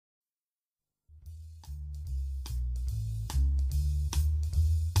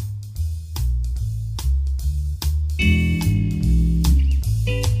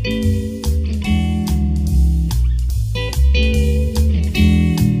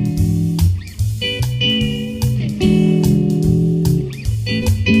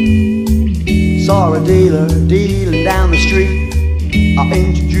saw a dealer dealing down the street. I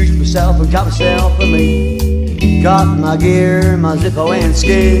introduced myself and got myself a meat. Got my gear, my Zippo and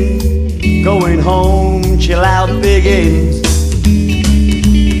skin. Going home, chill out, begins.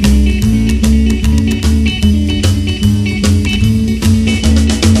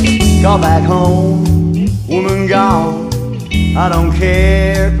 Got back home, woman gone. I don't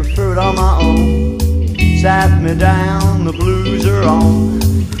care, prefer it on my own. Sat me down, the blues are on.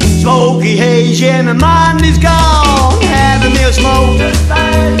 Smoky haze, yeah, my mind is gone. Having me a smoke, just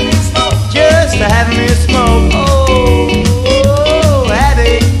having me a smoke, just having me a smoke. Oh,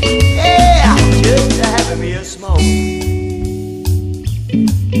 Havin, yeah, just having me a smoke.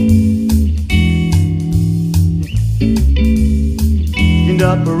 Skinned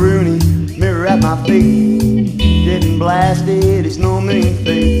up a Rooney, mirror at my feet. Getting blasted, it's no mean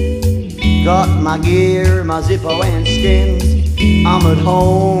feat. Got my gear, my Zippo and skins. I'm at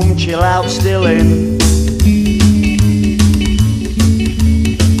home, chill out, still in.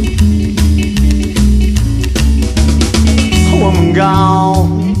 Woman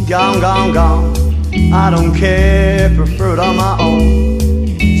gone, gone, gone, gone. I don't care, prefer it on my own.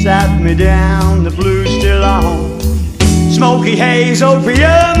 Sat me down, the blues still on. Smoky haze,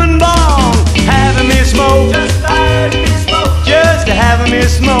 opium and bong. Having me a smoke, just having me a smoke, just having me a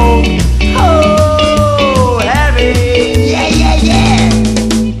smoke. Oh, Havin, yeah, yeah,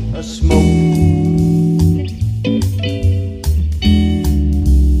 yeah, a smoke.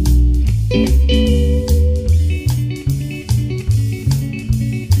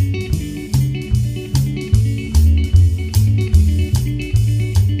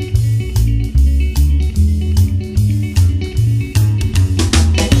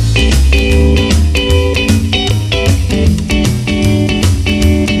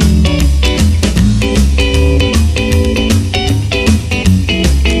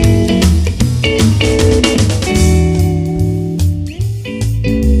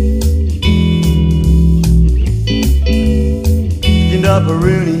 Up a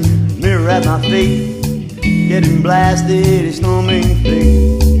Rooney, mirror at my feet. Getting blasted, it's no mean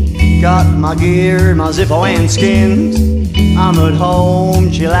feat. Got my gear, my Zippo and skins. I'm at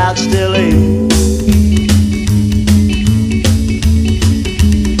home, chill out, still in.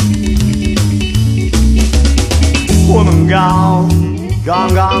 Woman gone,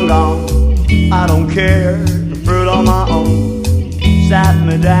 gone, gone, gone. I don't care, prefer it on my own. Sat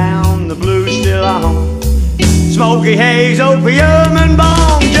me down, the blues still on. Smoky haze, opium and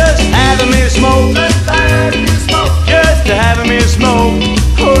bong.